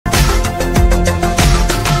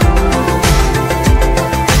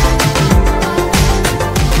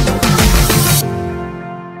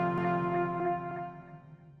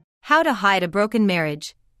How to hide a broken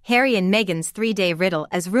marriage, Harry and Meghan's 3-day riddle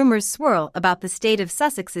as rumors swirl about the state of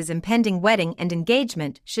Sussex's impending wedding and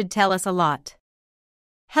engagement should tell us a lot.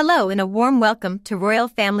 Hello and a warm welcome to Royal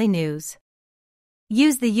Family News.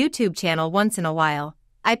 Use the YouTube channel once in a while,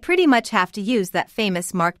 I pretty much have to use that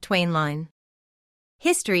famous Mark Twain line.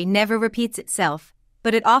 History never repeats itself,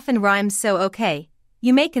 but it often rhymes so okay.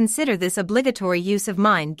 You may consider this obligatory use of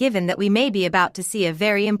mine given that we may be about to see a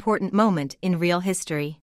very important moment in real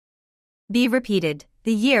history. Be repeated,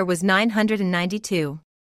 the year was 992.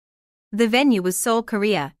 The venue was Seoul,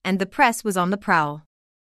 Korea, and the press was on the prowl.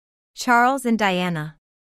 Charles and Diana.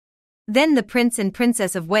 Then the Prince and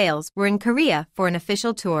Princess of Wales were in Korea for an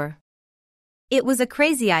official tour. It was a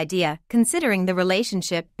crazy idea considering the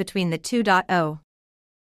relationship between the two.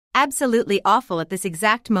 Absolutely awful at this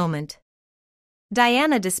exact moment.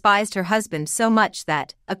 Diana despised her husband so much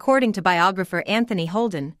that, according to biographer Anthony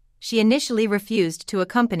Holden, she initially refused to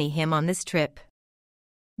accompany him on this trip.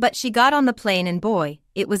 But she got on the plane and boy,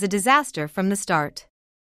 it was a disaster from the start.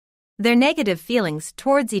 Their negative feelings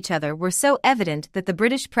towards each other were so evident that the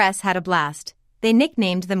British press had a blast. They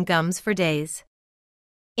nicknamed them Gums for days.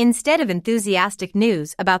 Instead of enthusiastic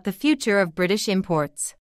news about the future of British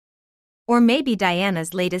imports. Or maybe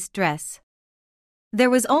Diana's latest dress.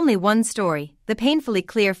 There was only one story, the painfully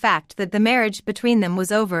clear fact that the marriage between them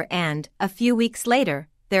was over and, a few weeks later,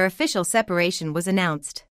 their official separation was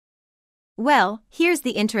announced. Well, here's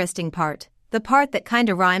the interesting part, the part that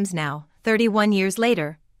kinda rhymes now. 31 years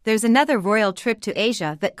later, there's another royal trip to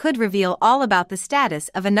Asia that could reveal all about the status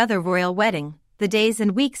of another royal wedding. The days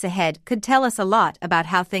and weeks ahead could tell us a lot about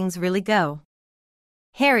how things really go.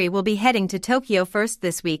 Harry will be heading to Tokyo first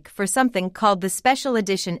this week for something called the Special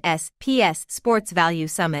Edition SPS Sports Value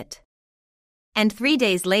Summit. And 3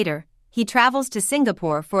 days later, he travels to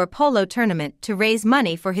Singapore for a polo tournament to raise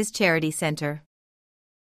money for his charity center.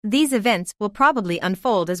 These events will probably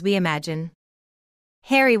unfold as we imagine.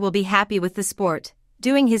 Harry will be happy with the sport,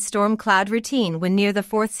 doing his storm cloud routine when near the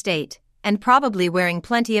fourth state, and probably wearing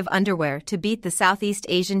plenty of underwear to beat the Southeast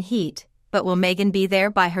Asian heat, but will Meghan be there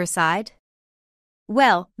by her side?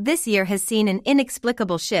 Well, this year has seen an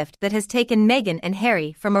inexplicable shift that has taken Meghan and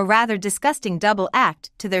Harry from a rather disgusting double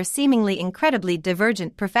act to their seemingly incredibly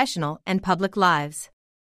divergent professional and public lives.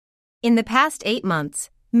 In the past 8 months,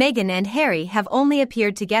 Meghan and Harry have only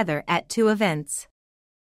appeared together at 2 events.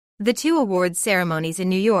 The 2 awards ceremonies in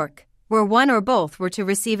New York, where one or both were to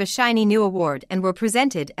receive a shiny new award and were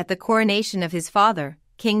presented at the coronation of his father,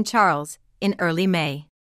 King Charles, in early May.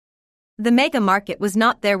 The mega market was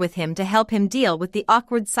not there with him to help him deal with the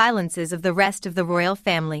awkward silences of the rest of the royal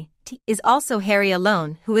family. It is also Harry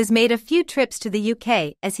alone who has made a few trips to the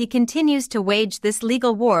UK as he continues to wage this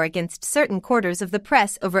legal war against certain quarters of the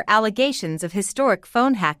press over allegations of historic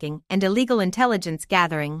phone hacking and illegal intelligence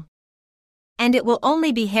gathering. And it will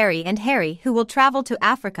only be Harry and Harry who will travel to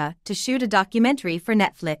Africa to shoot a documentary for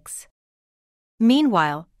Netflix.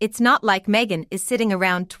 Meanwhile, it's not like Meghan is sitting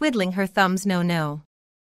around twiddling her thumbs. No.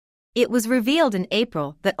 It was revealed in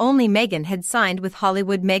April that only Meghan had signed with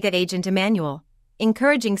Hollywood mega agent Emmanuel,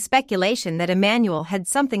 encouraging speculation that Emmanuel had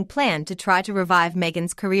something planned to try to revive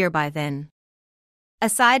Meghan's career by then.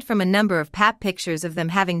 Aside from a number of pap pictures of them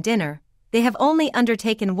having dinner, they have only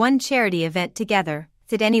undertaken one charity event together.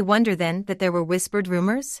 Is it any wonder then that there were whispered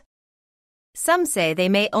rumors? Some say they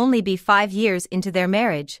may only be 5 years into their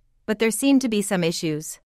marriage, but there seem to be some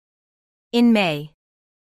issues. In May,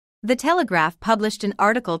 The Telegraph published an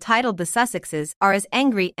article titled "The Sussexes are as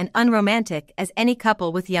angry and unromantic as any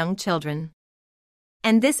couple with young children."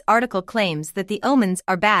 And this article claims that the omens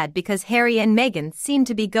are bad because Harry and Meghan seem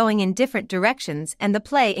to be going in different directions, and the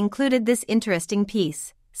play included this interesting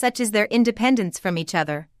piece, such as their independence from each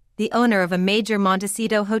other, the owner of a major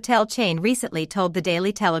Montecito hotel chain recently told the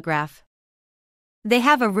Daily Telegraph. They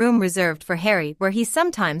have a room reserved for Harry where he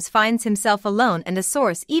sometimes finds himself alone, and a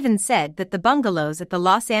source even said that the bungalows at the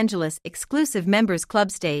Los Angeles exclusive members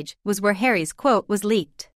club stage was where Harry's quote was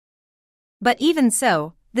leaked. But even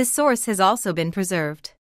so, this source has also been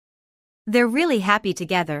preserved. They're really happy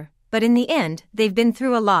together, but in the end, they've been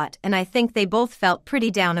through a lot, and I think they both felt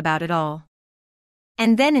pretty down about it all.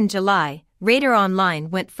 And then in July, Radar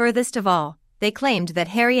Online went furthest of all. They claimed that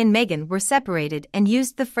Harry and Meghan were separated and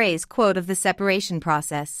used the phrase quote of the separation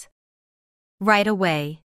process. Right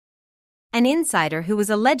away. An insider who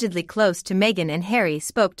was allegedly close to Meghan and Harry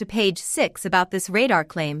spoke to Page 6 about this Radar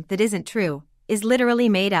claim that isn't true, is literally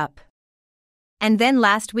made up. And then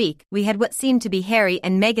last week we had what seemed to be Harry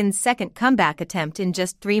and Meghan's second comeback attempt in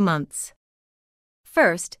just 3 months.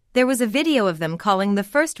 First, there was a video of them calling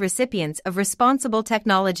the first recipients of Responsible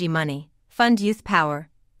Technology Money, Fund Youth Power,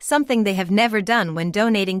 something they have never done when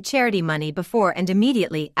donating charity money before and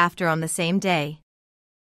immediately after on the same day.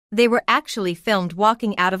 They were actually filmed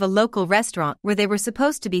walking out of a local restaurant where they were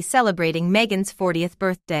supposed to be celebrating Meghan's 40th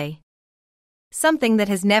birthday. Something that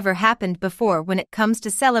has never happened before when it comes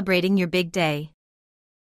to celebrating your big day.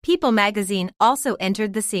 People magazine also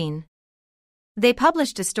entered the scene. They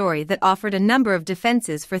published a story that offered a number of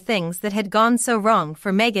defenses for things that had gone so wrong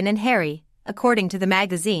for Meghan and Harry, according to the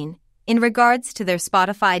magazine, in regards to their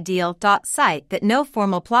Spotify deal. Cite that no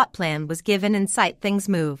formal plot plan was given and cite things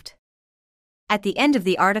moved. At the end of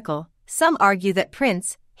the article, some argue that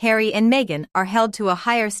Prince, Harry and Meghan are held to a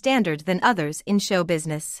higher standard than others in show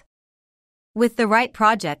business. With the right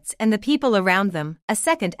projects and the people around them, a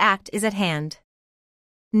second act is at hand.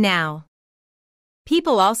 Now.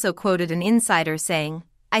 People also quoted an insider saying,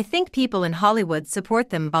 "I think people in Hollywood support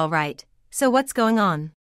them all right, so what's going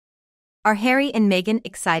on?" Are Harry and Meghan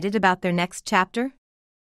excited about their next chapter?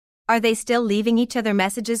 Are they still leaving each other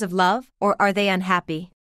messages of love, or are they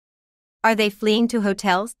unhappy? Are they fleeing to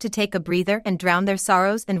hotels to take a breather and drown their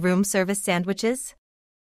sorrows in room service sandwiches?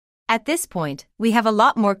 At this point, we have a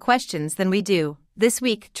lot more questions than we do. This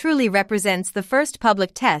week truly represents the first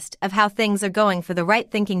public test of how things are going for the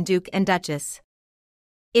right-thinking Duke and Duchess.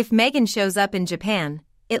 If Meghan shows up in Japan,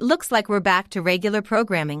 it looks like we're back to regular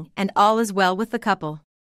programming and all is well with the couple.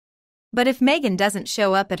 But if Meghan doesn't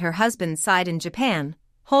show up at her husband's side in Japan,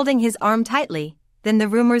 holding his arm tightly, then the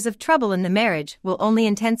rumors of trouble in the marriage will only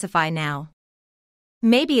intensify now.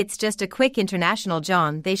 Maybe it's just a quick international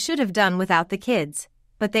jaunt they should have done without the kids,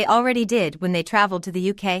 but they already did when they traveled to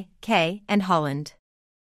the UK, and Holland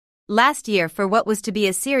last year for what was to be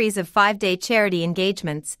a series of 5-day charity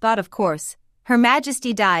engagements. But of course, Her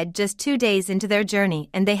Majesty died just 2 days into their journey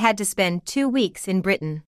and they had to spend 2 weeks in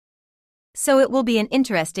Britain. So it will be an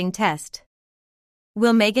interesting test.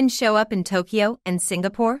 Will Meghan show up in Tokyo and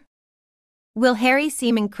Singapore? Will Harry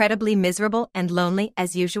seem incredibly miserable and lonely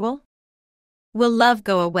as usual? Will love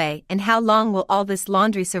go away, and how long will all this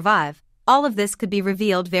laundry survive? All of this could be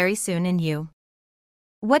revealed very soon in you.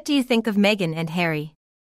 What do you think of Meghan and Harry?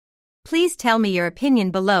 Please tell me your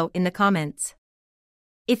opinion below in the comments.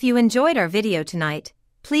 If you enjoyed our video tonight,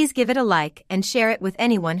 please give it a like and share it with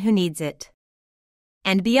anyone who needs it.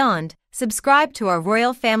 And beyond, subscribe to our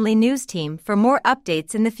Royal Family News team for more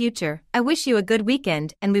updates in the future. I wish you a good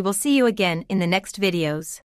weekend and we will see you again in the next videos.